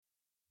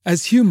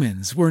As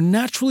humans, we're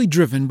naturally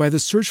driven by the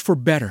search for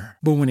better.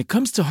 But when it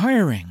comes to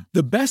hiring,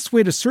 the best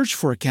way to search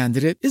for a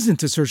candidate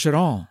isn't to search at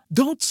all.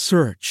 Don't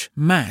search,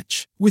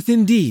 match with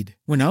Indeed.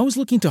 When I was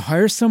looking to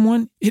hire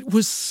someone, it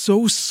was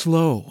so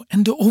slow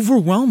and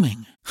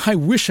overwhelming. I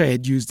wish I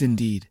had used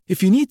Indeed.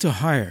 If you need to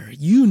hire,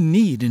 you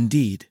need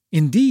Indeed.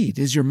 Indeed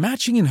is your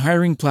matching and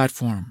hiring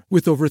platform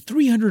with over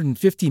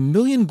 350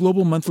 million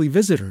global monthly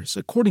visitors,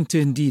 according to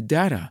Indeed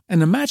data,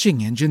 and a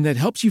matching engine that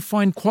helps you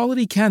find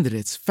quality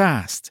candidates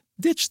fast.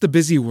 Ditch the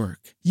busy work.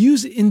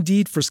 Use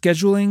Indeed for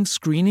scheduling,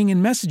 screening,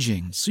 and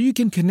messaging so you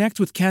can connect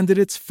with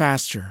candidates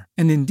faster.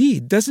 And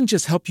Indeed doesn't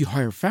just help you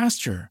hire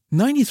faster.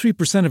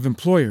 93% of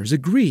employers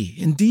agree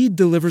Indeed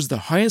delivers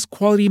the highest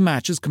quality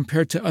matches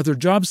compared to other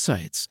job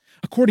sites,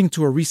 according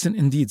to a recent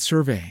Indeed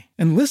survey.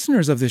 And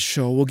listeners of this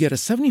show will get a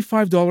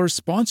 $75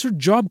 sponsored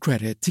job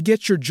credit to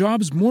get your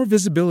jobs more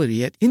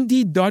visibility at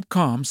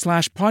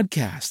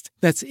Indeed.com/podcast.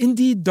 That's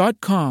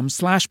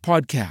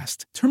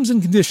Indeed.com/podcast. Terms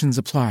and conditions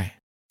apply.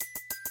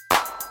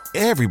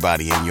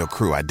 Everybody in your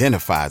crew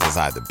identifies as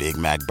either Big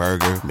Mac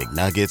Burger,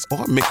 McNuggets,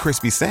 or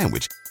McCrispy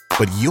Sandwich.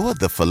 But you're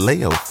the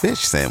Filet-O-Fish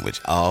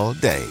Sandwich all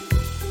day.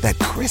 That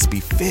crispy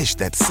fish,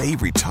 that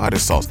savory tartar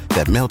sauce,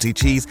 that melty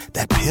cheese,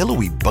 that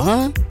pillowy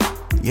bun.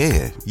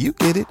 Yeah, you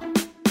get it.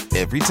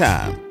 Every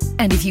time.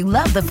 And if you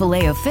love the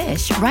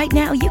Filet-O-Fish, right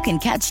now you can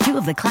catch two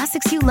of the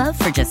classics you love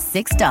for just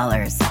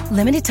 $6.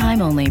 Limited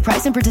time only.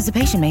 Price and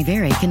participation may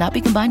vary. Cannot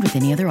be combined with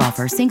any other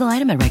offer. Single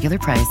item at regular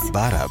price.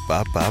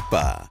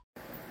 Ba-da-ba-ba-ba.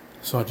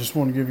 So I just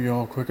want to give you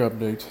all a quick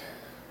update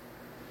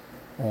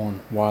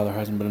on why there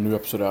hasn't been a new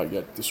episode out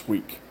yet this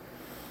week.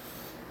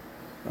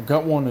 I've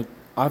got one that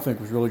I think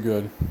was really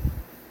good.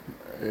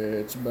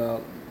 It's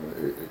kind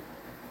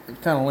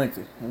of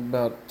lengthy.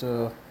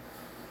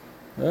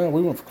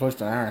 We went for close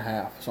to an hour and a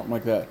half, something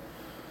like that.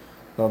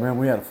 But man,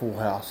 we had a full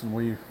house and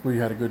we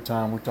had a good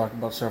time. We talked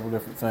about several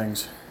different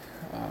things,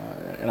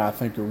 and I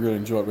think you'll really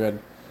enjoy it. We had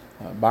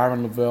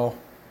Byron Lavelle,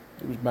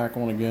 he was back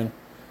on again,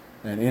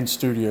 and in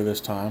studio this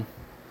time.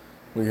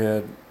 We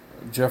had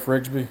Jeff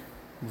Rigsby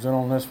was in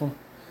on this one.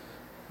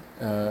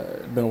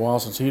 It'd been a while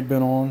since he'd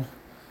been on.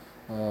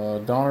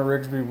 Donna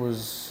Rigsby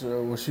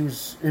she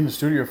was in the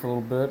studio for a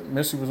little bit.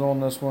 Missy was on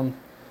this one.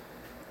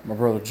 My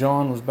brother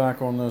John was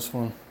back on this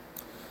one.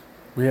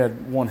 We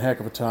had one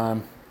heck of a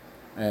time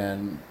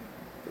and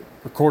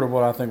recorded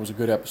what I think was a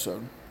good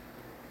episode.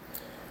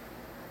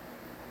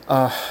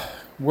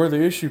 Where the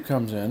issue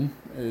comes in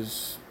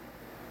is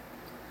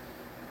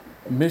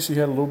Missy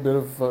had a little bit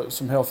of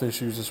some health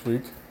issues this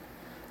week,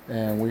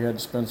 and we had to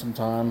spend some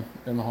time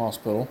in the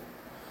hospital.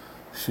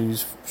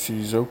 She's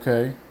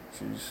okay.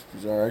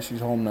 She's all right. She's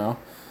home now,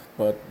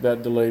 but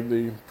that delayed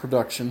the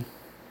production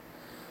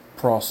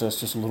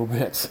process just a little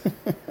bit.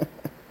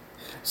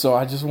 So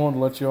I just wanted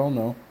to let you all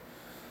know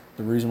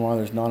the reason why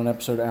there's not an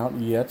episode out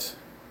yet.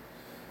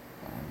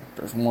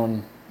 There's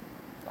one.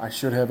 I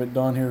should have it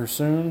done here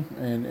soon,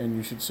 and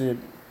you should see it.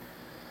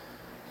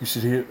 You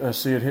should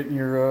see it hitting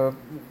your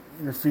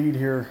feed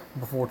here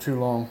before too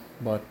long.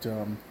 But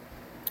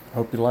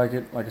hope you like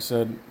it. Like I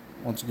said,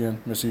 once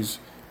again, Missy's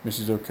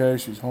okay.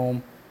 She's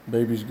home.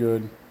 Baby's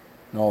good,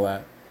 and all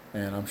that.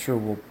 And I'm sure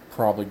we'll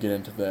probably get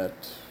into that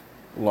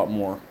a lot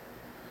more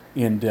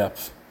in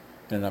depth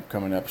in an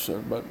upcoming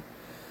episode. But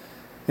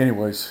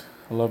anyways,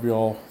 I love you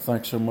all.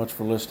 Thanks so much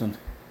for listening,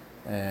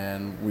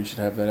 and we should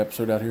have that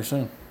episode out here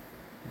soon.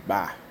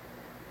 Bye.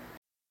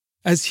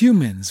 As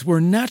humans, we're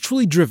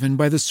naturally driven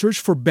by the search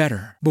for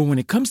better. But when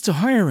it comes to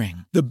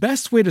hiring, the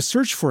best way to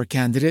search for a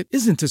candidate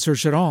isn't to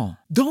search at all.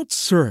 Don't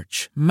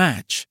search,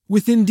 match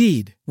with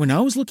Indeed. When I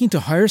was looking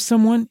to hire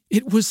someone,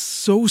 it was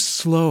so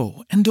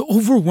slow and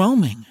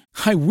overwhelming.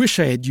 I wish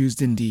I had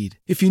used Indeed.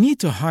 If you need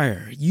to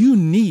hire, you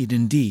need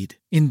Indeed.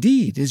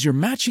 Indeed is your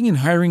matching and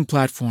hiring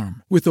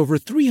platform with over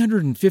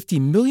 350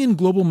 million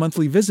global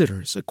monthly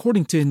visitors,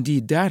 according to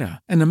Indeed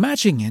data, and a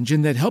matching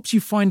engine that helps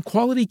you find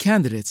quality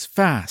candidates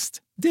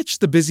fast. Ditch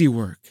the busy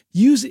work.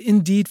 Use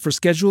Indeed for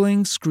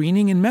scheduling,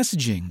 screening, and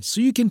messaging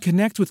so you can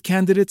connect with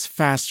candidates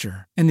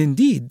faster. And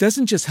Indeed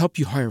doesn't just help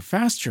you hire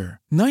faster.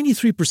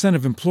 93%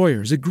 of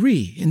employers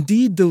agree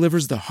Indeed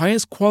delivers the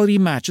highest quality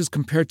matches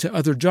compared to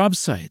other job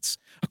sites,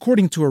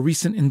 according to a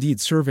recent Indeed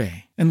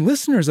survey. And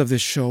listeners of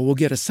this show will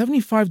get a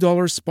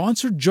 $75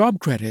 sponsored job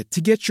credit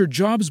to get your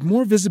jobs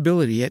more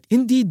visibility at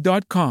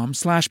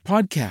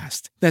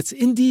Indeed.com/podcast. That's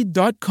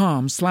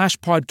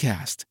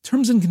Indeed.com/podcast.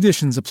 Terms and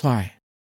conditions apply.